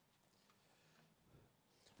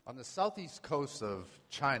On the southeast coast of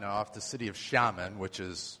China, off the city of Xiamen, which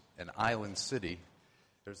is an island city,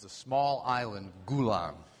 there's a small island,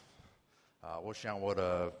 Gulang. 我想我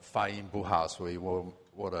的发音不好，所以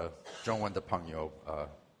我的中文的朋友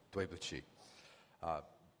对不起。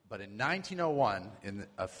But in 1901, in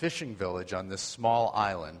a fishing village on this small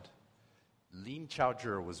island, Lin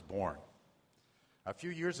Chaozhi was born. A few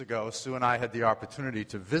years ago, Sue and I had the opportunity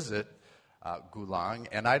to visit Gulang,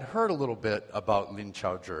 and I'd heard a little bit about Lin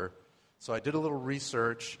Chaozhi, so I did a little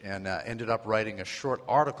research and ended up writing a short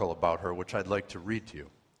article about her, which I'd like to read to you.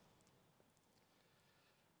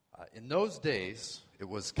 In those days, it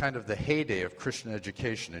was kind of the heyday of Christian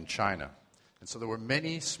education in China. And so there were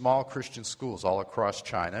many small Christian schools all across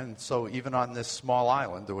China, and so even on this small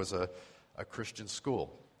island, there was a Christian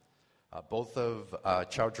school. Both of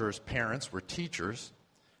Chaozhi's parents were teachers,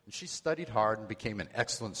 and she studied hard and became an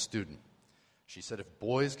excellent student. She said, if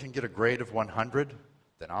boys can get a grade of 100,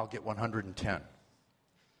 then I'll get 110.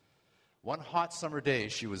 One hot summer day,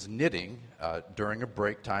 she was knitting during a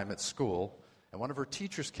break time at school, and one of her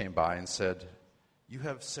teachers came by and said, you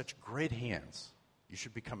have such great hands. You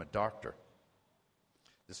should become a doctor.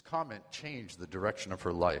 This comment changed the direction of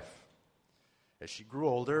her life. As she grew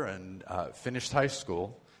older and finished high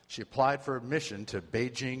school, she applied for admission to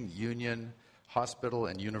Beijing Union Hospital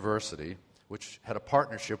and University, which had a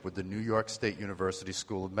partnership with the New York State University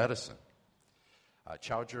School of Medicine.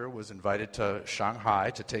 Chaozhi was invited to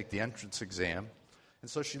Shanghai to take the entrance exam, and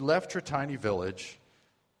so she left her tiny village,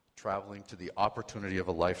 traveling to the opportunity of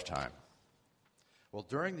a lifetime. Well,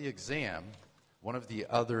 during the exam, one of the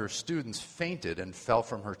other students fainted and fell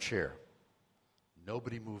from her chair.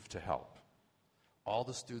 Nobody moved to help. All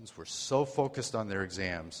the students were so focused on their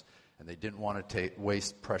exams, and they didn't want to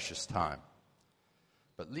waste precious time.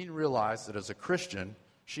 But Lin realized that as a Christian,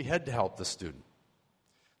 she had to help the student.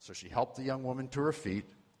 So she helped the young woman to her feet,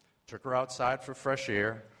 took her outside for fresh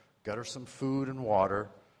air, got her some food and water,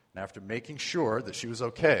 and after making sure that she was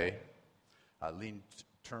okay, Lin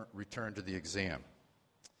returned to the exam.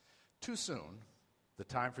 Too soon, the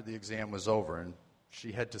time for the exam was over, and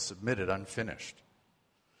she had to submit it unfinished.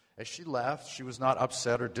 As she left, she was not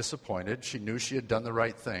upset or disappointed. She knew she had done the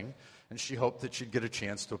right thing, and she hoped that she'd get a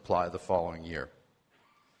chance to apply the following year.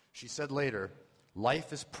 She said later,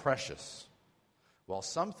 life is precious. While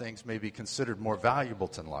some things may be considered more valuable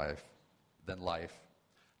than life,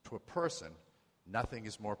 to a person, nothing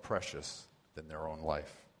is more precious than their own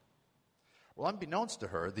life. Well, unbeknownst to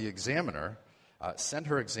her, the examiner sent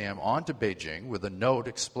her exam on to Beijing with a note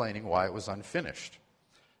explaining why it was unfinished.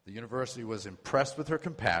 The university was impressed with her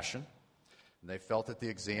compassion, and they felt that the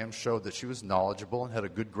exam showed that she was knowledgeable and had a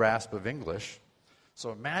good grasp of English.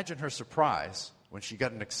 So imagine her surprise when she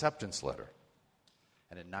got an acceptance letter,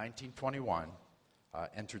 and in 1921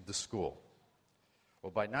 entered the school.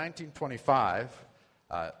 Well, by 1925,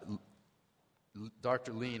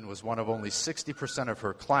 Dr. Lin was one of only 60% of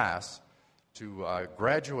her class to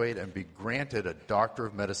graduate and be granted a Doctor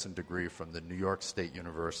of Medicine degree from the New York State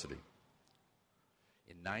University.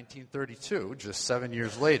 In 1932, just 7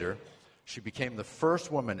 years later, she became the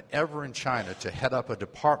first woman ever in China to head up a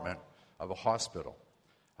department of a hospital.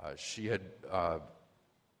 She had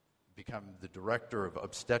become the director of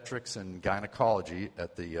obstetrics and gynecology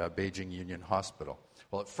at the Beijing Union Hospital.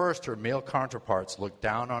 Well, at first, her male counterparts looked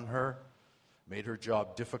down on her, made her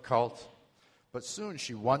job difficult, but soon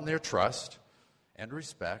she won their trust and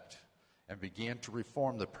respect and began to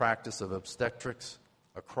reform the practice of obstetrics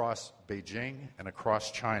across Beijing and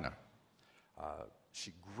across China.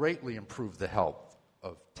 She greatly improved the health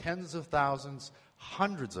of tens of thousands,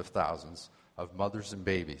 hundreds of thousands of mothers and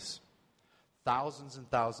babies. Thousands and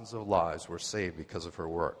thousands of lives were saved because of her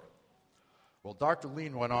work. Well, Dr.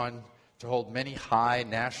 Lin went on to hold many high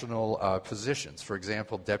national positions. For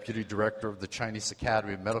example, Deputy Director of the Chinese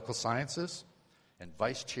Academy of Medical Sciences and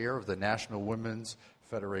Vice Chair of the National Women's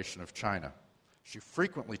Federation of China. She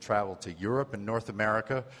frequently traveled to Europe and North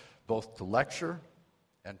America, both to lecture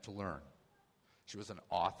and to learn. She was an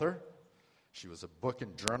author, she was a book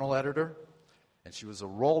and journal editor, and she was a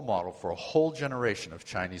role model for a whole generation of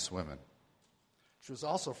Chinese women. She was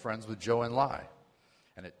also friends with Zhou Enlai,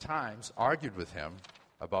 and at times argued with him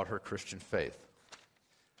about her Christian faith.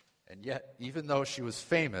 And yet, even though she was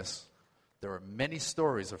famous, there are many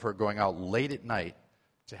stories of her going out late at night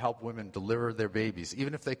to help women deliver their babies,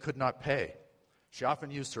 even if they could not pay. She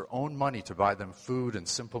often used her own money to buy them food and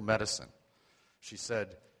simple medicine. She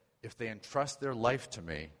said, if they entrust their life to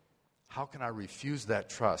me, how can I refuse that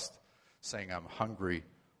trust, saying I'm hungry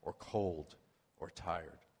or cold or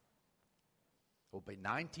tired? Well, by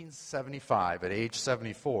 1975, at age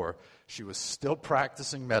 74, she was still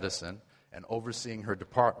practicing medicine and overseeing her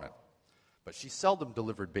department. But she seldom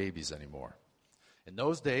delivered babies anymore. In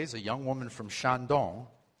those days, a young woman from Shandong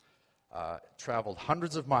traveled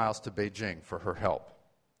hundreds of miles to Beijing for her help.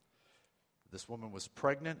 This woman was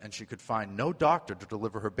pregnant, and she could find no doctor to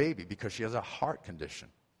deliver her baby because she has a heart condition.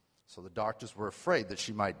 So the doctors were afraid that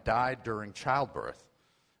she might die during childbirth,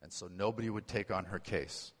 and so nobody would take on her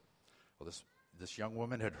case. Well, this young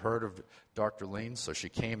woman had heard of Dr. Lin, so she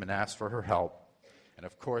came and asked for her help. And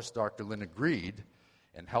of course, Dr. Lin agreed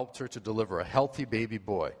and helped her to deliver a healthy baby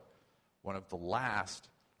boy, one of the last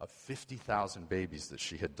of 50,000 babies that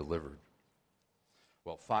she had delivered.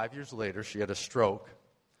 Well, 5 years later, she had a stroke,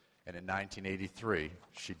 and in 1983,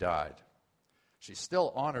 she died. She's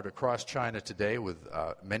still honored across China today with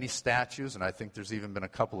many statues, and I think there's even been a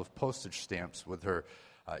couple of postage stamps with her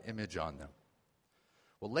image on them.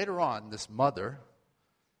 Well, later on, this mother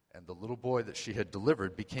and the little boy that she had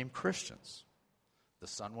delivered became Christians. The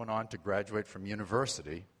son went on to graduate from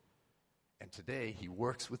university, and today he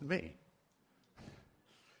works with me.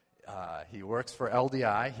 He works for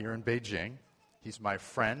LDI here in Beijing. He's my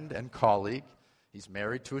friend and colleague. He's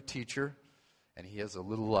married to a teacher, and he has a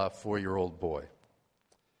little 4-year-old boy.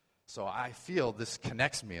 So I feel this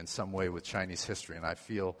connects me in some way with Chinese history, and I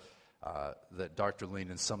feel that Dr. Lin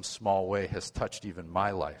in some small way has touched even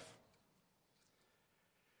my life.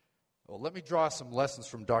 Well, let me draw some lessons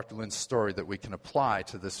from Dr. Lin's story that we can apply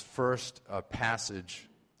to this first passage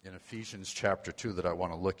in Ephesians chapter 2 that I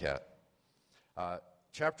want to look at.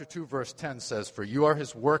 Chapter 2, verse 10 says, "For you are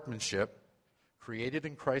his workmanship, created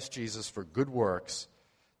in Christ Jesus for good works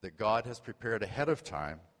that God has prepared ahead of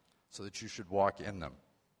time so that you should walk in them."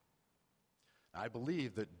 I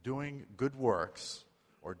believe that doing good works,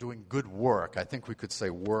 or doing good work, I think we could say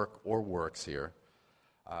work or works here,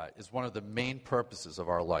 is one of the main purposes of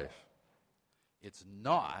our life. It's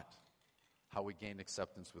not how we gain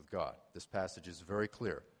acceptance with God. This passage is very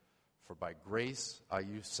clear. "For by grace are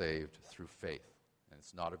you saved through faith, and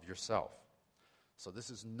it's not of yourself." So this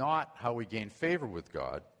is not how we gain favor with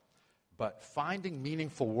God, but finding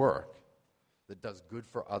meaningful work that does good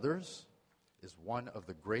for others is one of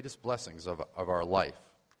the greatest blessings of our life.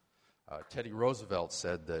 Teddy Roosevelt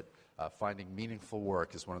said that finding meaningful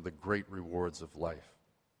work is one of the great rewards of life.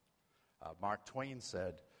 Mark Twain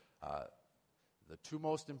said, "The two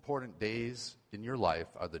most important days in your life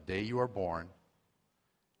are the day you are born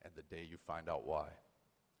and the day you find out why."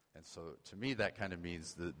 And so to me that kind of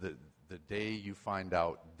means the day you find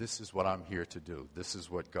out, this is what I'm here to do. This is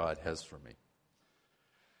what God has for me.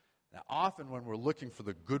 Now, often when we're looking for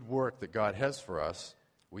the good work that God has for us,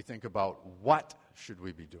 we think about what should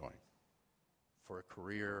we be doing for a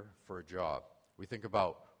career, for a job. We think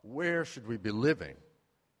about where should we be living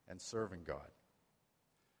and serving God.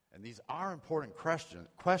 And these are important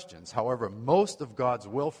questions. However, most of God's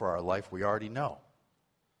will for our life we already know.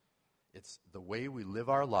 It's the way we live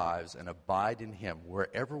our lives and abide in him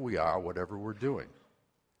wherever we are, whatever we're doing.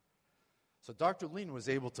 So Dr. Lin was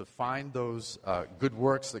able to find those good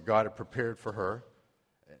works that God had prepared for her.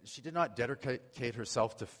 She did not dedicate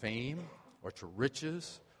herself to fame or to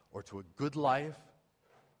riches or to a good life,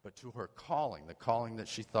 but to her calling, the calling that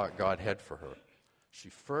she thought God had for her. She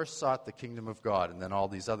first sought the kingdom of God, and then all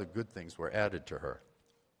these other good things were added to her.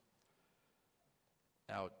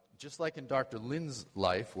 Now, just like in Dr. Lin's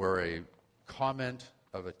life, where a comment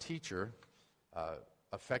of a teacher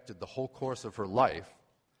affected the whole course of her life,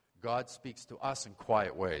 God speaks to us in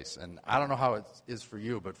quiet ways. And I don't know how it is for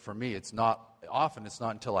you, but for me, it's not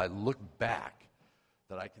until I look back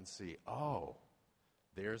that I can see, oh,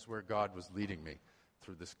 there's where God was leading me,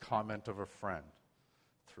 through this comment of a friend,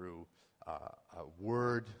 through a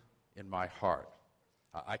word in my heart.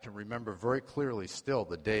 I can remember very clearly still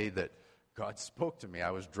the day that God spoke to me.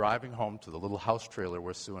 I was driving home to the little house trailer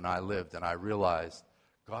where Sue and I lived, and I realized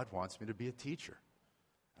God wants me to be a teacher.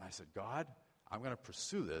 And I said, God, I'm going to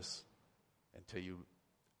pursue this until you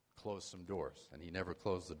close some doors. And he never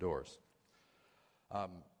closed the doors.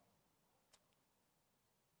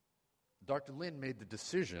 Dr. Lin made the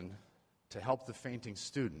decision to help the fainting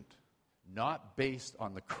student, not based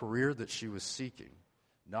on the career that she was seeking,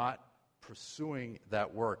 not pursuing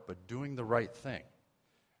that work, but doing the right thing.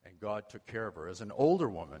 And God took care of her. As an older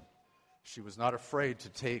woman, she was not afraid to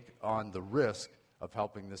take on the risk of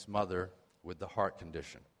helping this mother with the heart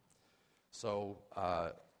condition. So,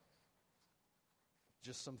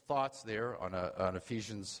 just some thoughts there on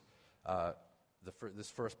Ephesians, this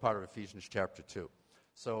first part of Ephesians chapter 2.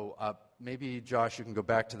 So, maybe, Josh, you can go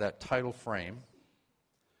back to that title frame.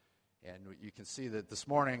 And you can see that this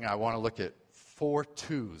morning I want to look at 4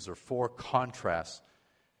 twos or 4 contrasts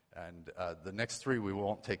And the next three, we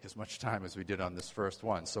won't take as much time as we did on this first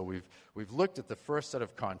one. So we've looked at the first set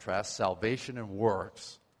of contrasts, salvation and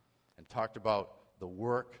works, and talked about the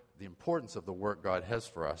work, the importance of the work God has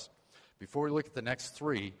for us. Before we look at the next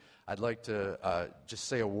three, I'd like to just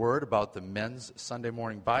say a word about the men's Sunday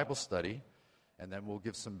morning Bible study, and then we'll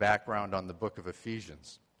give some background on the book of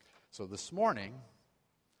Ephesians. So this morning,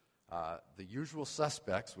 the usual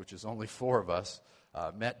suspects, which is only four of us,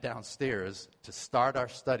 met downstairs to start our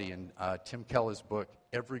study in Tim Keller's book,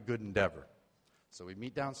 Every Good Endeavor. So we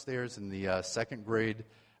meet downstairs in the second grade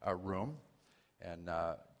room, and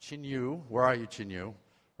Chin Yu, where are you, Chin Yu?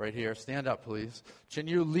 Right here, stand up, please. Chin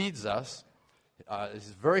Yu leads us. He's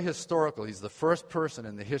very historical. He's the first person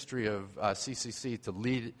in the history of CCC to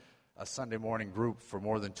lead a Sunday morning group for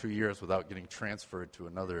more than 2 years without getting transferred to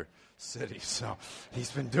another city. So he's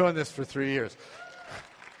been doing this for 3 years.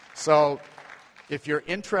 So if you're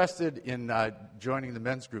interested in joining the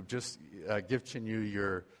men's group, just give Chin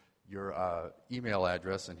Yu your email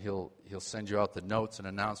address, and he'll send you out the notes and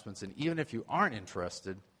announcements. And even if you aren't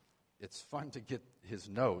interested, it's fun to get his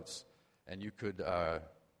notes, and you could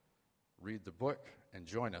read the book and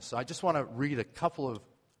join us. So I just want to read a couple of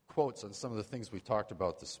quotes on some of the things we talked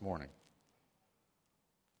about this morning.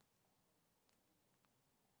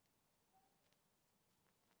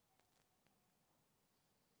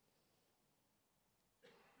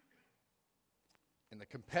 In the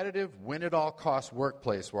competitive, win-at-all-cost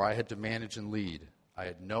workplace where I had to manage and lead, I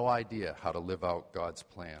had no idea how to live out God's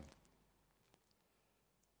plan.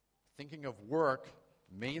 Thinking of work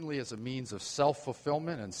mainly as a means of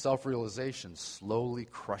self-fulfillment and self-realization slowly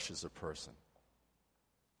crushes a person.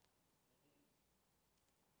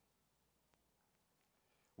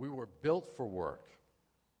 We were built for work,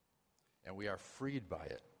 and we are freed by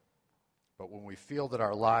it. But when we feel that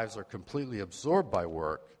our lives are completely absorbed by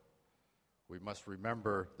work, we must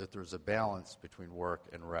remember that there's a balance between work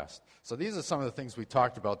and rest. So these are some of the things we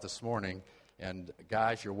talked about this morning. And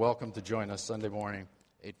guys, you're welcome to join us Sunday morning,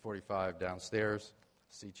 8:45 downstairs.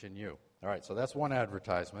 See Chin Yu. All right, so that's one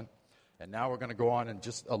advertisement. And now we're going to go on and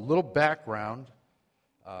just a little background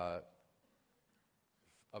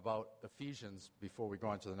about Ephesians before we go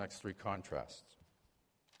on to the next three contrasts.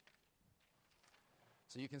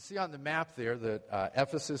 So you can see on the map there that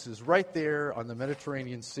Ephesus is right there on the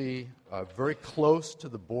Mediterranean Sea, very close to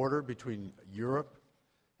the border between Europe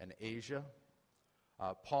and Asia.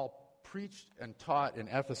 Paul preached and taught in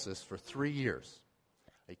Ephesus for 3 years.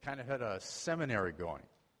 He kind of had a seminary going.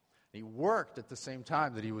 He worked at the same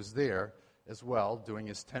time that he was there as well, doing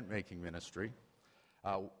his tent-making ministry.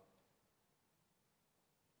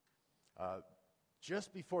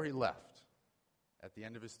 Just before he left, at the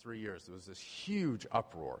end of his 3 years, there was this huge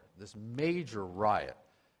uproar, this major riot.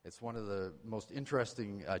 It's one of the most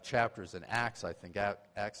interesting chapters in Acts, I think,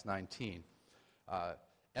 Acts 19.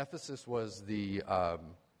 Ephesus was the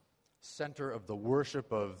center of the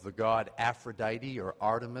worship of the god Aphrodite or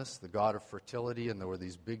Artemis, the god of fertility, and there were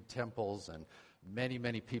these big temples, and many,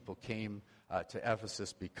 many people came to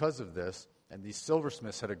Ephesus because of this, and these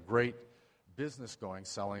silversmiths had a great business going,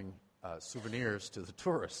 selling souvenirs to the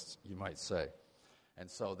tourists, you might say. And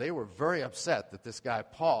so they were very upset that this guy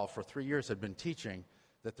Paul, for 3 years, had been teaching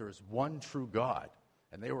that there is one true God,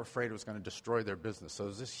 and they were afraid it was going to destroy their business. So there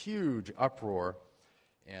was this huge uproar,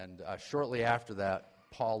 and shortly after that,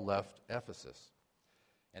 Paul left Ephesus.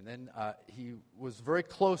 And then he was very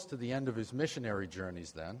close to the end of his missionary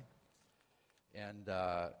journeys then, and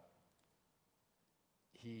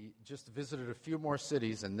he just visited a few more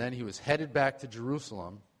cities, and then he was headed back to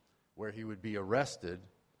Jerusalem, where he would be arrested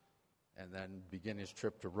and then begin his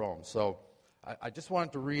trip to Rome. So I just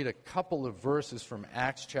wanted to read a couple of verses from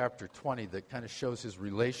Acts chapter 20 that kind of shows his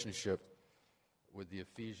relationship with the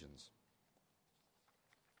Ephesians.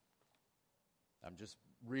 I'm just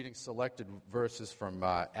reading selected verses from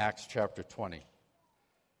Acts chapter 20.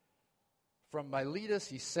 From Miletus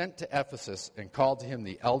he sent to Ephesus and called to him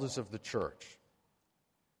the elders of the church.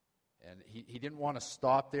 And he didn't want to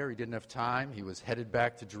stop there. He didn't have time. He was headed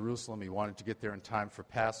back to Jerusalem. He wanted to get there in time for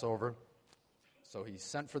Passover. So he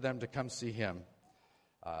sent for them to come see him.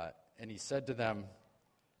 And he said to them,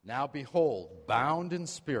 "Now behold, bound in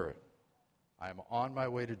spirit, I am on my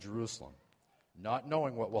way to Jerusalem, not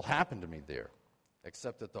knowing what will happen to me there,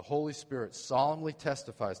 except that the Holy Spirit solemnly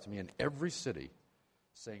testifies to me in every city,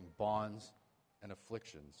 saying bonds and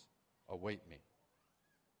afflictions await me.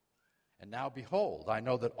 And now behold, I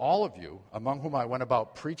know that all of you, among whom I went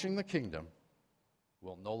about preaching the kingdom,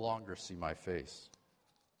 will no longer see my face."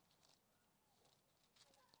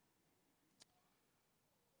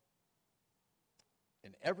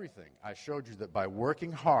 In everything, I showed you that by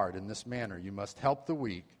working hard in this manner, you must help the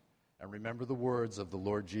weak and remember the words of the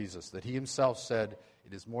Lord Jesus, that he himself said,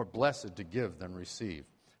 'It is more blessed to give than receive.'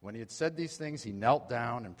 When he had said these things, he knelt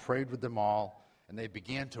down and prayed with them all, and they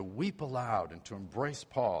began to weep aloud and to embrace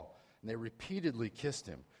Paul, and they repeatedly kissed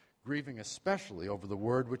him, grieving especially over the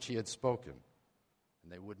word which he had spoken.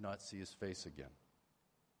 And they would not see his face again.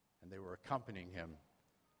 And they were accompanying him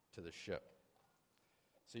to the ship."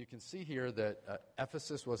 So you can see here that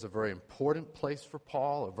Ephesus was a very important place for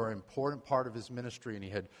Paul, a very important part of his ministry, and he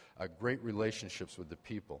had great relationships with the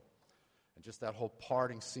people. And just that whole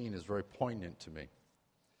parting scene is very poignant to me.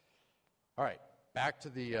 All right, back to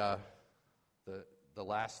the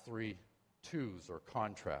last three twos or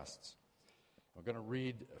contrasts. I'm going to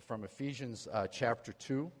read from Ephesians chapter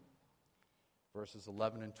 2, verses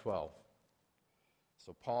 11 and 12.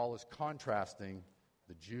 So Paul is contrasting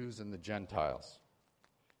the Jews and the Gentiles.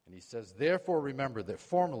 And he says, "Therefore remember that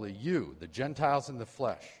formerly you, the Gentiles in the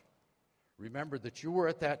flesh, remember that you were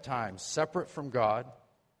at that time separate from God,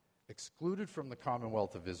 excluded from the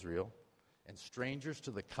commonwealth of Israel, and strangers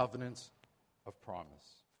to the covenants of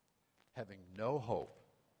promise, having no hope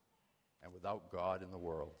and without God in the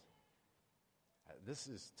world." This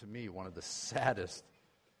is, to me, one of the saddest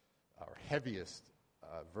or heaviest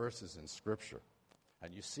verses in Scripture.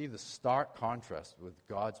 And you see the stark contrast with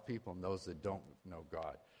God's people and those that don't know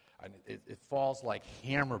God. And it falls like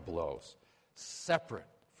hammer blows, separate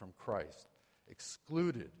from Christ,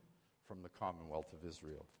 excluded from the commonwealth of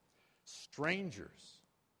Israel, strangers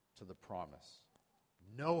to the promise,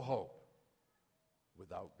 no hope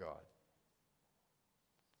without God.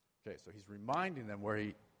 Okay, so he's reminding them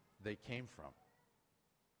where they came from.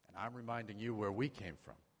 And I'm reminding you where we came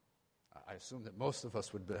from. I assume that most of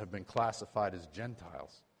us would have been classified as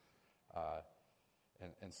Gentiles.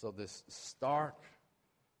 And so this stark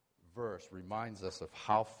verse reminds us of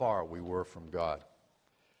how far we were from God.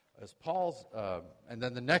 As Paul's, and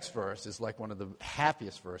then the next verse is like one of the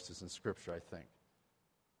happiest verses in Scripture, I think.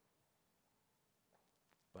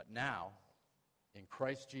 "But now, in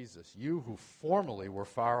Christ Jesus, you who formerly were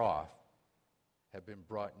far off have been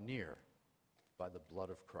brought near by the blood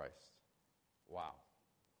of Christ." Wow.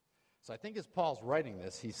 So I think as Paul's writing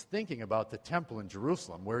this, he's thinking about the temple in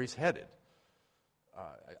Jerusalem, where he's headed.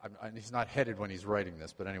 He's not headed when he's writing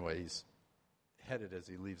this, but anyway, he's headed as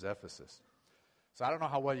he leaves Ephesus. So I don't know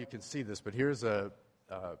how well you can see this, but here's a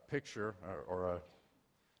picture or a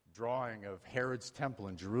drawing of Herod's temple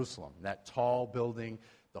in Jerusalem, that tall building,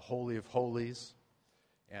 the Holy of Holies.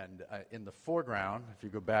 And in the foreground, if you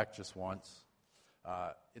go back just once,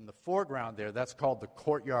 in the foreground there, that's called the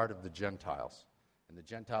courtyard of the Gentiles. And the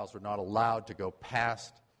Gentiles were not allowed to go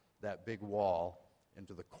past that big wall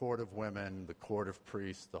into the court of women, the court of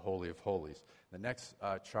priests, the Holy of Holies. The next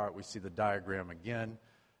chart, we see the diagram again,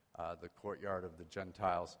 the courtyard of the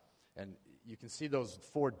Gentiles. And you can see those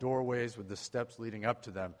four doorways with the steps leading up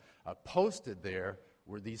to them. Posted there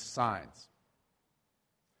were these signs,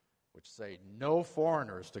 which say, "No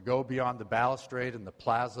foreigners to go beyond the balustrade and the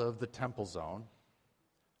plaza of the temple zone.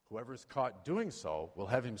 Whoever is caught doing so will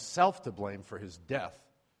have himself to blame for his death,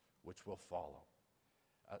 which will follow."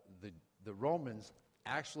 The Romans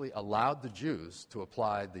actually allowed the Jews to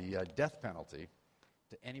apply the death penalty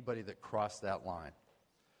to anybody that crossed that line.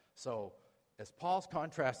 So as Paul's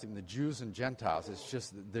contrasting the Jews and Gentiles, it's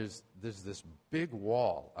just there's this big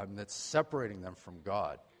wall that's separating them from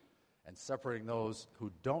God and separating those who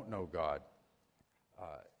don't know God.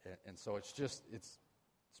 And so it's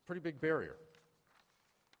a pretty big barrier.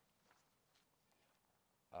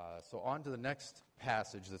 So on to the next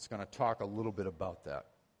passage that's going to talk a little bit about that.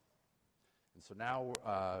 And so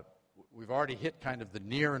now we've already hit kind of the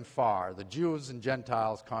near and far. The Jews and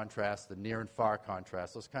Gentiles contrast, the near and far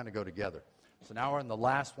contrast. Those kind of go together. So now we're in the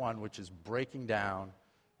last one, which is breaking down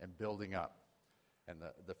and building up. And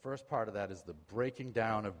the first part of that is the breaking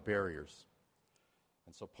down of barriers.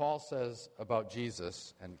 And so Paul says about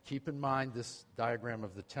Jesus, and keep in mind this diagram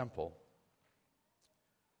of the temple,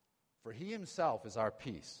 "For he himself is our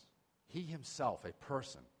peace." He himself, a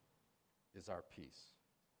person, is our peace,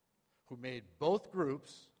 "who made both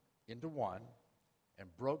groups into one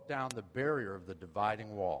and broke down the barrier of the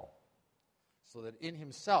dividing wall, so that in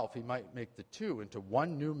himself he might make the two into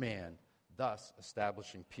one new man, thus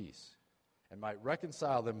establishing peace, and might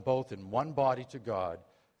reconcile them both in one body to God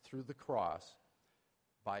through the cross,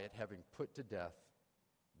 by it having put to death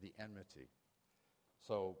the enmity."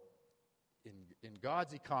 So in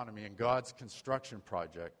God's economy, in God's construction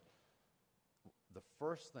project, the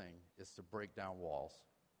first thing is to break down walls.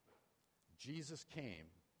 Jesus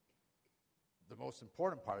came, the most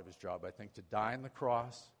important part of his job, I think, to die on the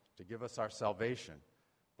cross, to give us our salvation.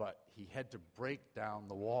 But he had to break down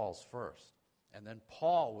the walls first. And then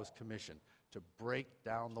Paul was commissioned to break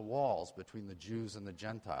down the walls between the Jews and the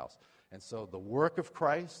Gentiles. And so the work of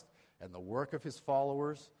Christ and the work of his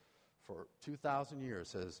followers for 2,000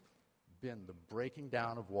 years has been the breaking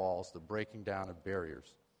down of walls, the breaking down of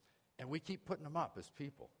barriers. And we keep putting them up as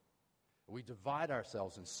people. We divide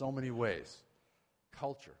ourselves in so many ways: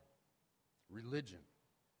 culture, religion,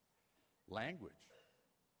 language,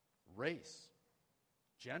 race,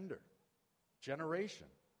 gender, generation,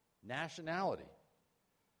 nationality.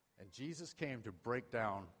 And Jesus came to break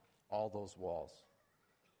down all those walls.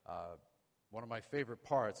 One of my favorite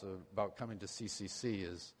parts about coming to CCC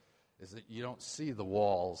is that you don't see the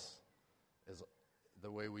walls as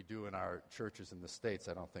the way we do in our churches in the States,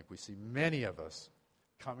 I don't think. We see many of us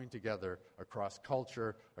coming together across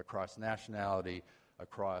culture, across nationality,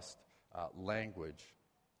 across language,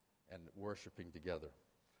 and worshiping together.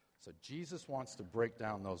 So Jesus wants to break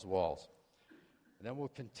down those walls. And then we'll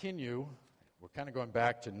continue. We're kind of going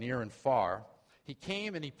back to near and far. He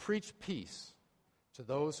came and he preached peace to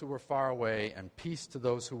those who were far away and peace to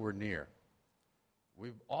those who were near.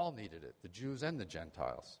 We've all needed it, the Jews and the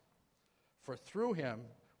Gentiles. For through him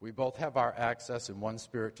we both have our access in one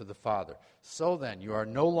Spirit to the Father. So then, you are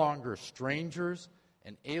no longer strangers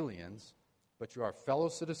and aliens, but you are fellow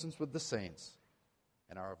citizens with the saints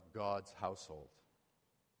and are of God's household.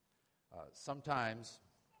 Sometimes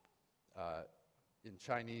in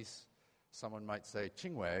Chinese, someone might say,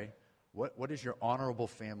 Qingwei, what is your honorable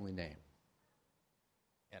family name?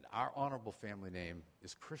 And our honorable family name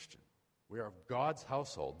is Christian. We are of God's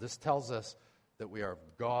household. This tells us that we are of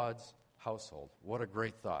God's household. What a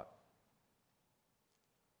great thought.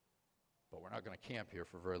 But we're not going to camp here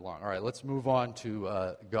for very long. All right, let's move on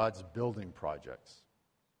to God's building projects.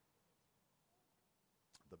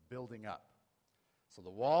 The building up. So the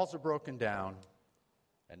walls are broken down,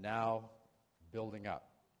 and now building up.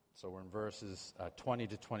 So we're in verses 20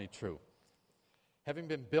 to 22. Having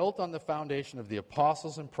been built on the foundation of the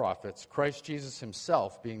apostles and prophets, Christ Jesus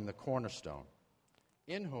himself being the cornerstone,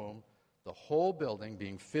 in whom the whole building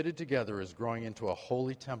being fitted together is growing into a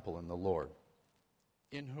holy temple in the Lord,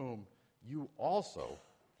 in whom you also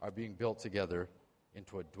are being built together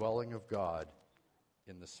into a dwelling of God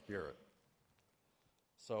in the Spirit.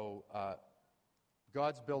 So,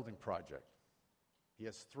 God's building project. He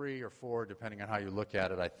has 3 or 4, depending on how you look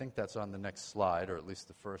at it. I think that's on the next slide, or at least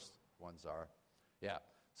the first ones are. Yeah.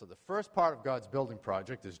 So the first part of God's building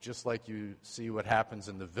project is just like you see what happens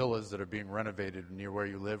in the villas that are being renovated near where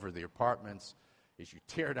you live or the apartments, is you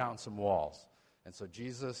tear down some walls. And so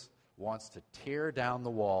Jesus wants to tear down the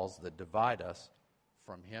walls that divide us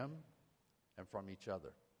from him and from each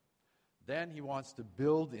other. Then he wants to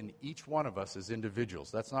build in each one of us as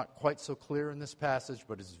individuals. That's not quite so clear in this passage,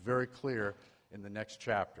 but it's very clear in the next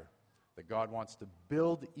chapter, that God wants to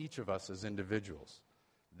build each of us as individuals.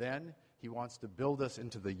 Then he wants to build us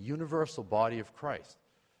into the universal body of Christ.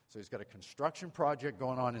 So he's got a construction project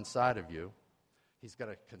going on inside of you. He's got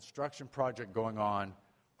a construction project going on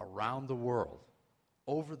around the world,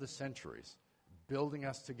 over the centuries, building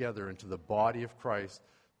us together into the body of Christ,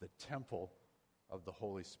 the temple of the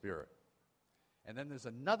Holy Spirit. And then there's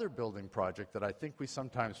another building project that I think we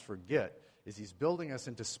sometimes forget, is he's building us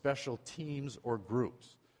into special teams or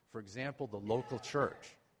groups. For example, the local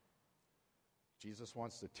church. Jesus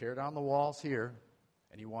wants to tear down the walls here,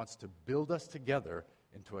 and he wants to build us together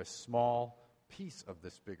into a small piece of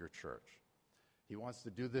this bigger church. He wants to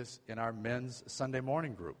do this in our men's Sunday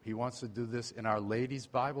morning group. He wants to do this in our ladies'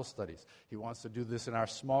 Bible studies. He wants to do this in our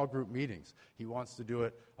small group meetings. He wants to do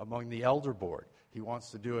it among the elder board. He wants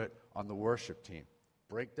to do it on the worship team.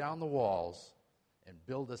 Break down the walls and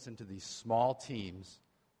build us into these small teams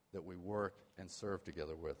that we work and serve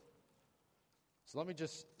together with. So let me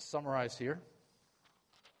just summarize here.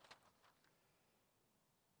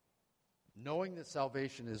 Knowing that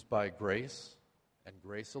salvation is by grace and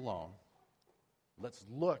grace alone, let's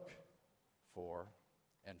look for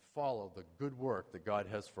and follow the good work that God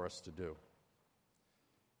has for us to do.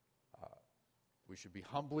 We should be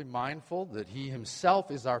humbly mindful that he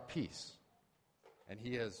himself is our peace, and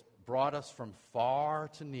he has brought us from far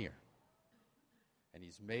to near, and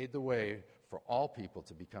he's made the way for all people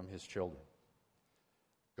to become his children,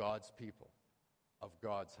 God's people, of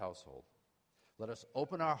God's household. Let us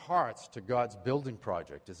open our hearts to God's building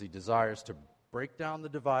project as he desires to break down the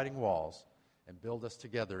dividing walls and build us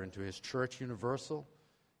together into his church universal,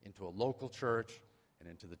 into a local church, and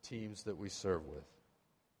into the teams that we serve with.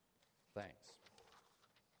 Thanks.